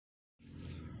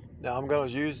Now I'm going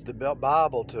to use the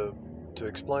Bible to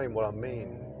explain what I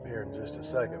mean here in just a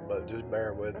second, but just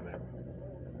bear with me.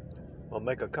 I'll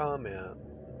make a comment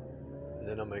and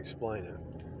then I'm going to explain it.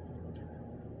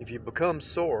 If you become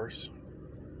source,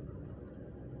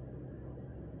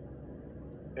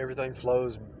 everything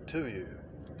flows to you,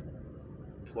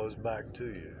 flows back to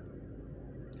you.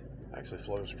 Actually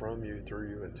flows from you, through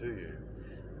you, and to you.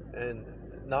 And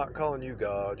not calling you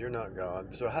God, you're not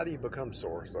God. So how do you become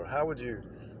source though? How would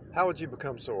you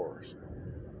become source?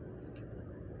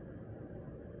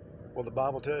 Well, the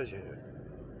Bible tells you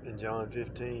in John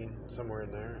 15, somewhere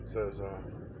in there, it says,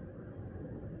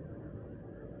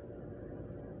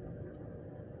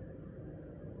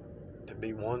 to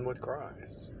be one with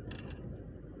Christ,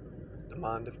 the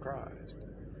mind of Christ,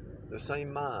 the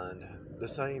same mind, the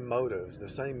same motives, the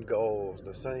same goals,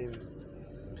 the same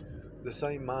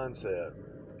mindset,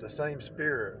 the same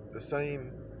spirit, the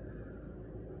same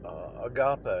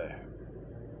agape.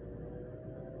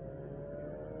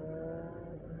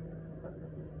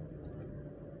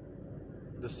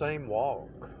 The same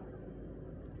walk.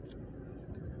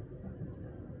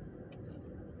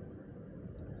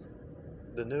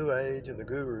 The New Age and the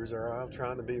gurus are all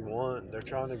trying to be one. They're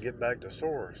trying to get back to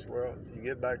source. Well, you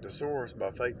get back to source by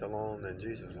faith alone and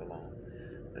Jesus alone.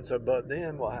 And so, but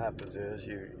then what happens is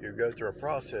you go through a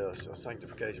process, a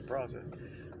sanctification process.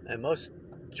 And most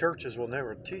churches will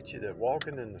never teach you that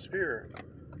walking in the Spirit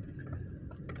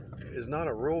is not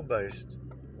a rule-based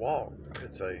walk.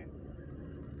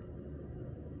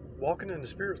 Walking in the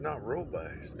Spirit is not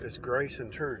rule-based. It's grace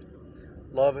and truth,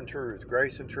 love and truth,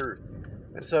 grace and truth.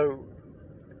 And so,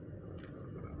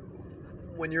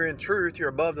 when you're in truth, you're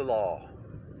above the law.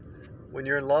 When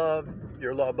you're in love,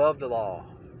 you're above the law.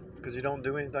 Because you don't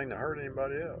do anything to hurt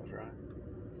anybody else, right?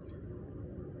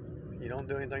 You don't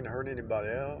do anything to hurt anybody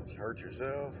else, hurt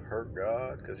yourself, hurt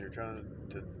God, because you're trying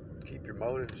to keep your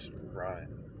motives right.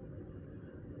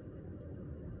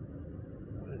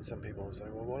 And some people will say,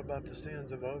 well, what about the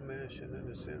sins of omission and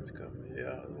the sins coming?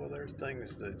 Yeah, well, there's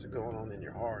things that's going on in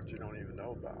your heart you don't even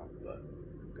know about, but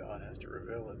God has to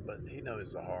reveal it. But He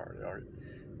knows the heart.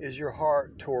 Is your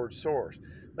heart towards source?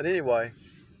 But anyway,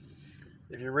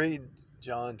 if you read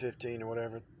John 15 or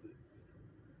whatever,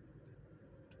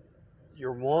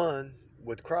 you're one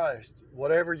with Christ.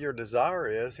 Whatever your desire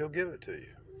is, He'll give it to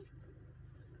you.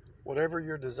 Whatever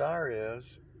your desire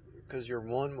is, because you're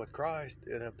one with Christ,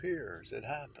 it appears, it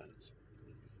happens.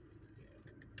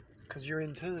 Because you're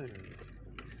in tune.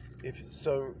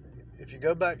 If you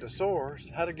go back to source,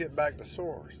 how to get back to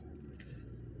source?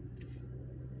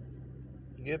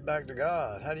 You get back to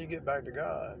God. How do you get back to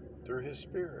God? Through His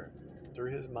Spirit,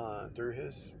 through His mind, through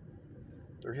His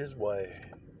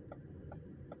way,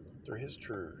 through His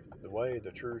truth, the way,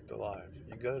 the truth, the life.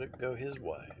 You go His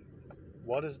way.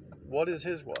 What is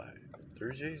His way?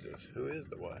 Through Jesus, who is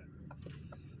the way.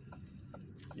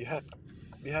 You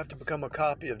have to become a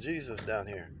copy of Jesus down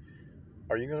here.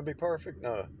 Are you going to be perfect?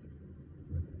 No.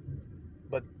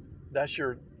 But that's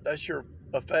your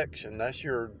affection, that's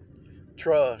your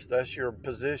trust, that's your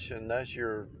position, that's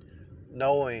your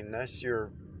knowing, that's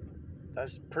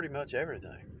pretty much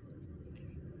everything.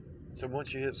 So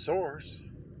once you hit source,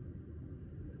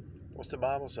 what's the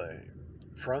Bible say?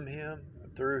 From Him,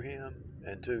 through Him,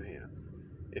 and to Him.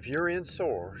 If you're in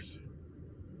source,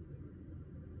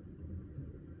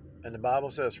 and the Bible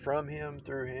says from Him,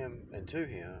 through Him, and to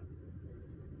Him,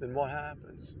 then what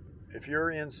happens? If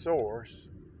you're in source,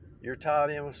 you're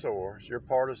tied in with source, you're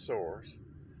part of source.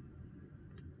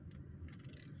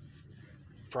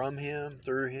 From Him,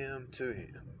 through Him, to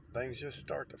Him. Things just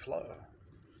start to flow.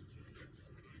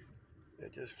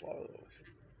 It just flows.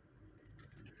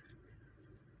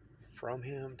 From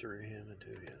Him, through Him, and to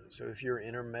Him. So if you're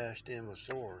intermeshed in with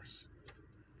source,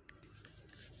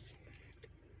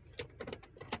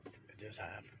 it just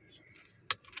happens.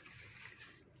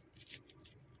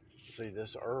 See,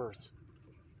 this earth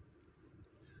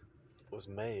was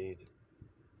made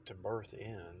to birth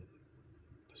in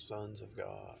the sons of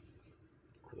God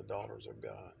or the daughters of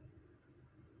God.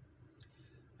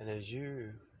 And as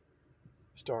you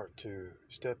start to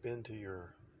step into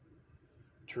your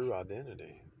true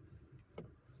identity,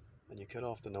 and you cut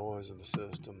off the noise of the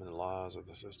system and the lies of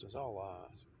the system, it's all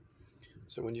lies.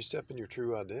 So when you step in your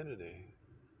true identity,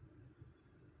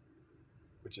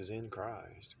 which is in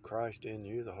Christ, Christ in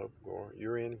you, the hope of glory,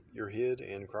 you're hid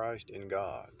in Christ in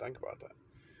God. Think about that.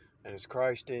 And it's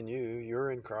Christ in you,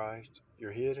 you're in Christ,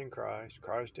 you're hid in Christ,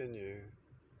 Christ in you,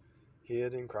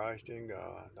 hid in Christ in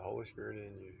God, the Holy Spirit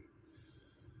in you.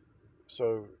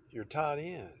 So you're tied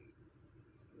in.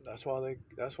 That's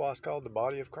why it's called the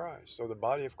body of Christ. So the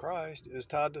body of Christ is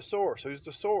tied to source. Who's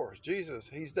the source? Jesus.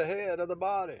 He's the head of the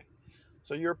body.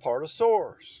 So you're part of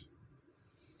source.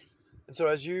 And so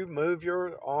as you move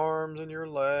your arms and your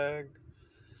leg,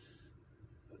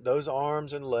 those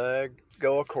arms and leg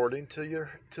go according to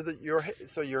your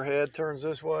so your head turns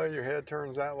this way, your head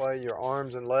turns that way, your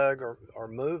arms and leg are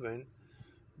moving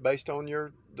based on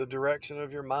the direction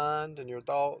of your mind and your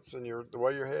thoughts and the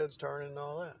way your head's turning and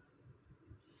all that.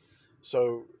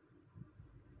 So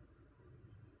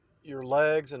your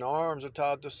legs and arms are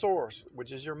tied to source,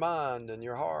 which is your mind and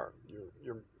your heart,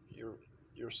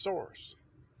 your source.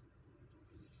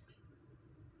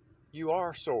 You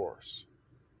are source.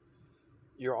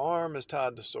 Your arm is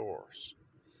tied to source.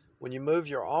 When you move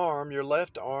your arm, your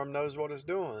left arm knows what it's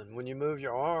doing. When you move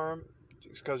your arm,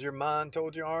 it's because your mind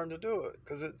told your arm to do it,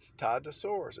 because it's tied to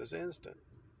source. It's instant.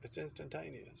 It's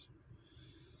instantaneous.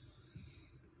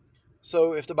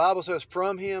 So if the Bible says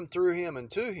from him, through him, and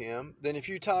to him, then if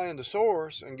you tie into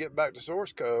source and get back to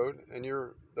source code and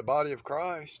you're the body of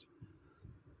Christ,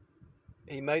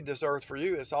 he made this earth for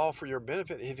you. It's all for your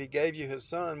benefit. If he gave you his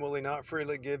son, will he not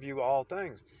freely give you all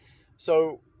things?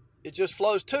 So it just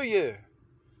flows to you,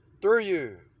 through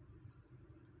you,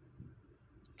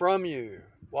 from you,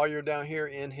 while you're down here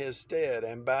in his stead,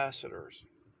 ambassadors.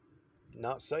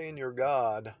 Not saying you're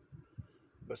God,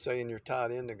 but saying you're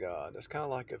tied into God. That's kind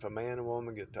of like if a man and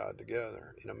woman get tied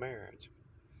together in a marriage.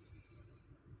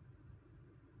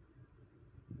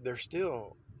 They're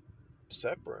still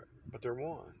separate, but they're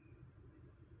one.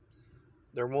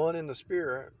 They're one in the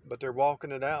spirit, but they're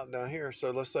walking it out down here.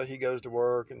 So let's say he goes to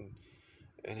work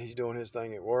and he's doing his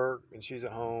thing at work, and she's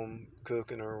at home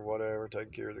cooking or whatever,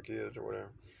 taking care of the kids or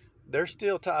whatever. They're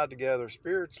still tied together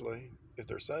spiritually if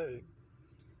they're saved.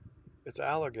 It's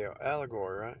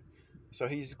allegory, right? So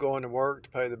he's going to work to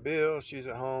pay the bills. She's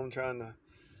at home trying to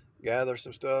gather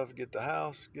some stuff, get the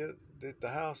house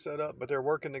set up. But they're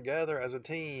working together as a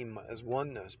team, as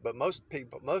oneness. But most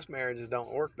marriages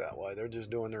don't work that way. They're just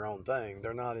doing their own thing.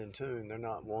 They're not in tune. They're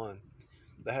not one.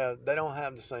 They don't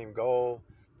have the same goal.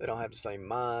 They don't have the same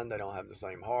mind. They don't have the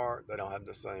same heart. They don't have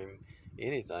the same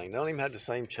anything. They don't even have the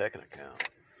same checking account.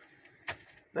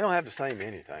 They don't have the same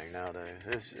anything nowadays.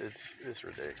 It's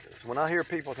ridiculous. When I hear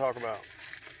people talk about,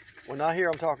 when I hear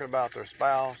them talking about their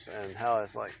spouse and how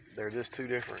it's like they're just two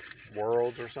different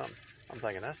worlds or something, I'm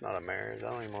thinking that's not a marriage.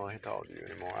 I don't even want to talk to you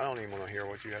anymore. I don't even want to hear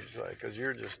what you have to say, because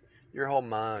your whole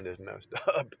mind is messed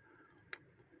up.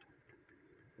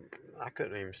 I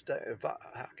couldn't even stay.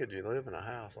 How could you live in a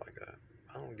house like that?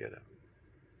 I don't get it.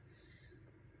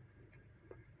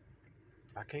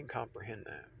 I can't comprehend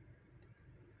that.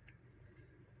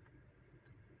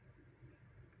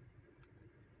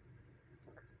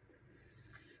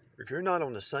 If you're not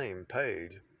on the same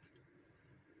page,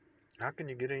 how can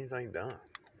you get anything done?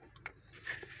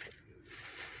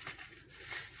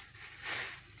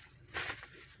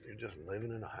 You're just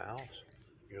living in a house.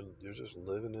 You're just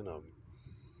living in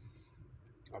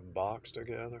a box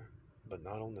together, but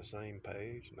not on the same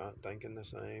page, not thinking the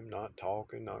same, not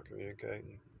talking, not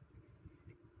communicating.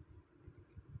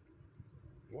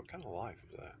 What kind of life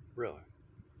is that, really?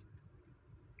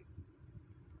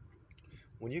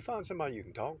 When you find somebody you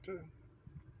can talk to,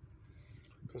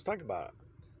 because think about it,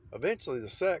 eventually the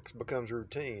sex becomes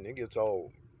routine. It gets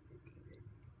old.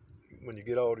 When you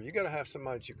get older, you got to have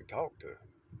somebody that you can talk to.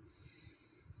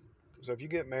 So if you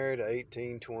get married at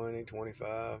 18, 20,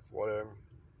 25, whatever,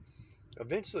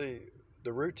 eventually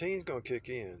the routine's going to kick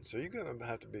in. So you're going to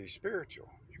have to be spiritual.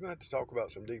 You're going to have to talk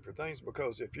about some deeper things,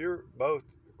 because if you're both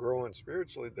growing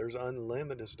spiritually, there's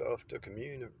unlimited stuff to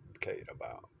communicate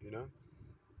about, you know?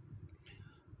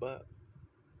 But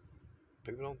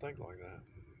people don't think like that.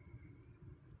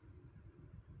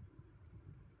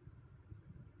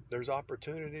 There's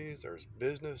opportunities, there's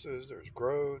businesses, there's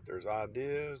growth, there's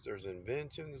ideas, there's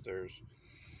inventions,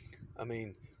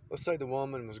 let's say the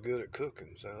woman was good at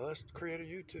cooking. So let's create a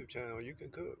YouTube channel. You can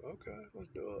cook. Okay,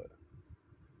 let's do it.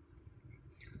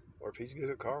 Or if he's good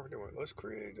at carpentry, let's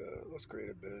create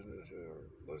a business.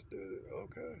 Or let's do it.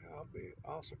 Okay,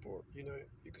 I'll support. You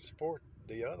can support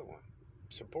the other one.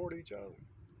 Support each other.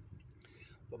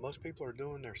 But most people are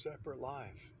doing their separate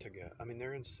life together.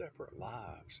 They're in separate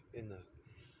lives.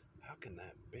 How can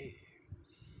that be?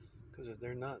 Because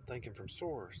they're not thinking from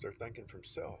source. They're thinking from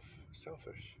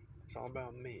selfish. It's all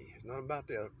about me. It's not about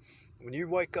the other. When you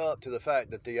wake up to the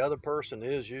fact that the other person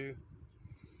is you,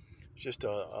 it's just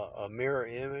a mirror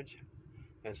image.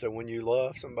 And so when you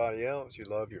love somebody else, you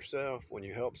love yourself. When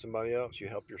you help somebody else, you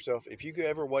help yourself. If you could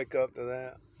ever wake up to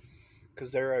that,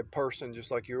 because they're a person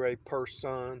just like you're a per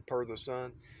the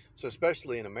Son. So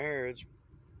especially in a marriage,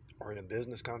 or in a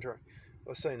business contract,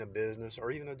 let's say in a business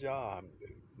or even a job,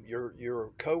 you're a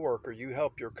coworker, you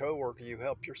help your coworker, you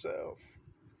help yourself.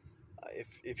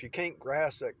 If you can't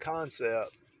grasp that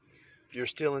concept, you're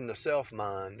still in the self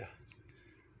mind.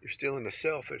 You're still in the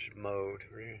selfish mode.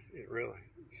 Really,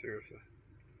 seriously.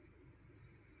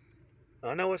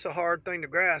 I know it's a hard thing to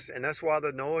grasp, and that's why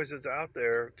the noise is out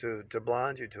there to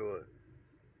blind you to it.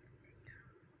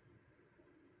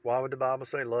 Why would the Bible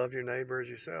say love your neighbor as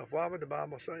yourself? Why would the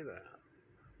Bible say that?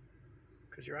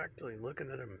 Because you're actually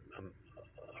looking at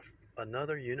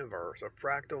another universe, a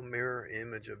fractal mirror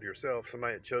image of yourself.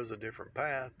 Somebody that chose a different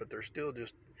path, but they're still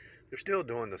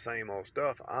doing the same old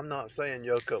stuff. I'm not saying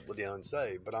yoke up with the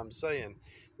unsaved, but I'm saying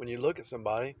when you look at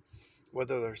somebody,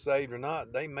 whether they're saved or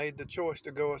not, they made the choice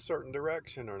to go a certain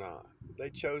direction or not. They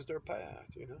chose their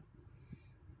path, you know.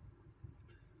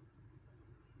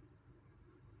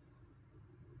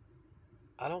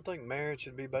 I don't think marriage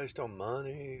should be based on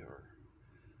money or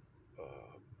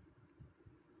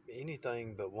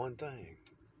anything but one thing.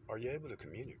 Are you able to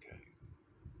communicate?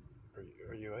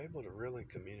 Are you able to really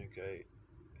communicate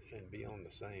and be on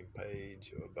the same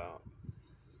page about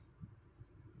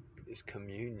this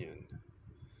communion?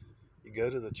 You go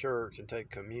to the church and take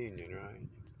communion, right?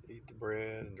 You eat the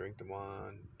bread and drink the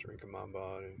wine, drink of my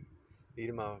body, eat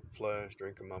of my flesh,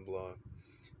 drink of my blood.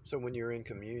 So when you're in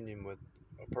communion with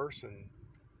a person,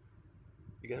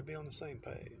 you got to be on the same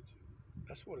page.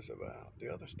 That's what it's about. The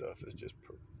other stuff is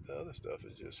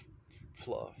just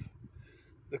fluff.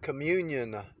 The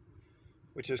communion,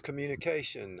 which is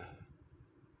communication,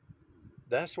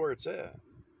 that's where it's at.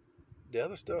 The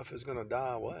other stuff is going to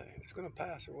die away. It's going to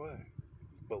pass away.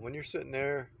 But when you're sitting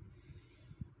there,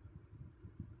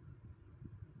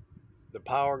 the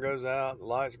power goes out, the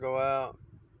lights go out,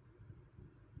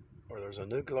 or there's a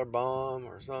nuclear bomb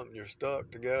or something, you're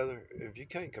stuck together. If you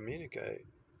can't communicate,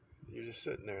 you're just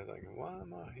sitting there thinking, why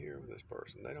am I here with this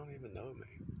person? They don't even know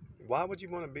me. Why would you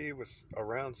want to be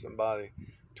around somebody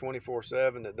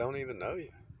 24/7 that don't even know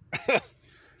you?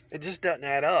 It just doesn't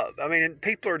add up. I mean,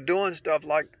 people are doing stuff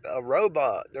like a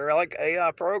robot. They're like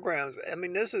AI programs. I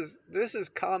mean, this is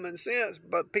common sense,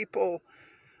 but people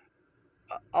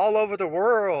all over the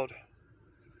world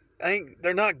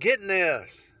they're not getting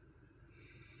this.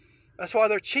 That's why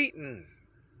they're cheating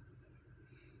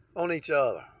on each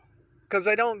other, because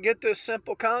they don't get this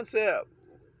simple concept.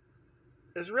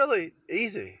 It's really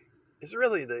easy. It's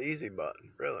really the easy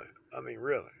button, really. I mean,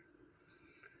 really.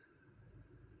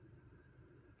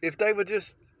 If they would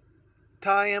just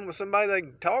tie in with somebody they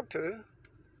can talk to,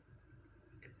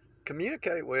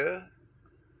 communicate with,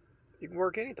 you can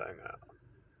work anything out.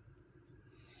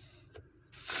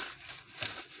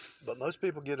 But most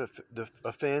people get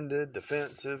offended,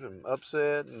 defensive, and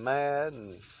upset, and mad,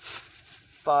 and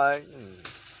fight, and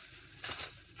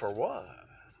for what?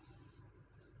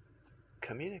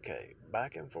 Communicate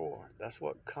back and forth. That's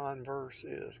what converse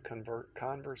is.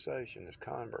 Conversation is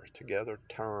converse. Together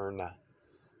turn.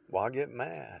 Why get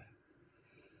mad?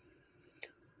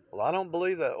 Well, I don't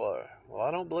believe that way. Well, I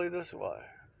don't believe this way.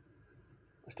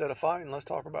 Instead of fighting, let's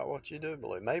talk about what you do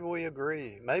believe. Maybe we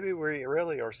agree. Maybe we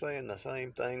really are saying the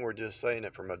same thing. We're just saying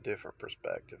it from a different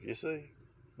perspective, you see?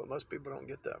 But most people don't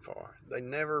get that far. They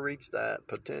never reach that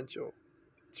potential.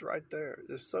 It's right there.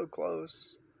 It's so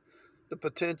close. The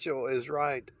potential is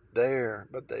right there,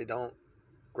 but they don't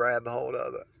grab hold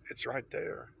of it. It's right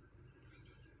there.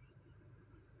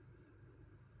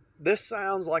 This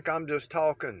sounds like I'm just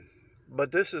talking,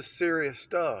 but this is serious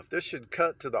stuff. This should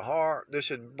cut to the heart. Do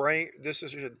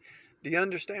you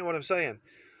understand what I'm saying?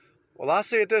 Well, I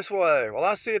see it this way. Well,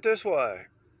 I see it this way.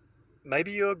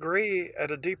 Maybe you agree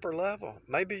at a deeper level.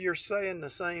 Maybe you're saying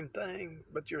the same thing,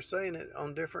 but you're saying it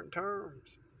on different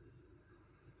terms.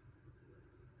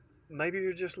 Maybe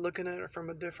you're just looking at it from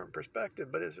a different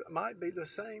perspective, but it might be the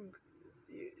same.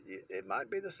 It might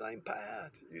be the same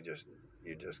path. You're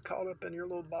just caught up in your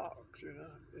little box, you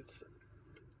know. It's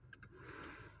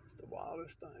the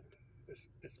wildest thing. It's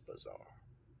bizarre.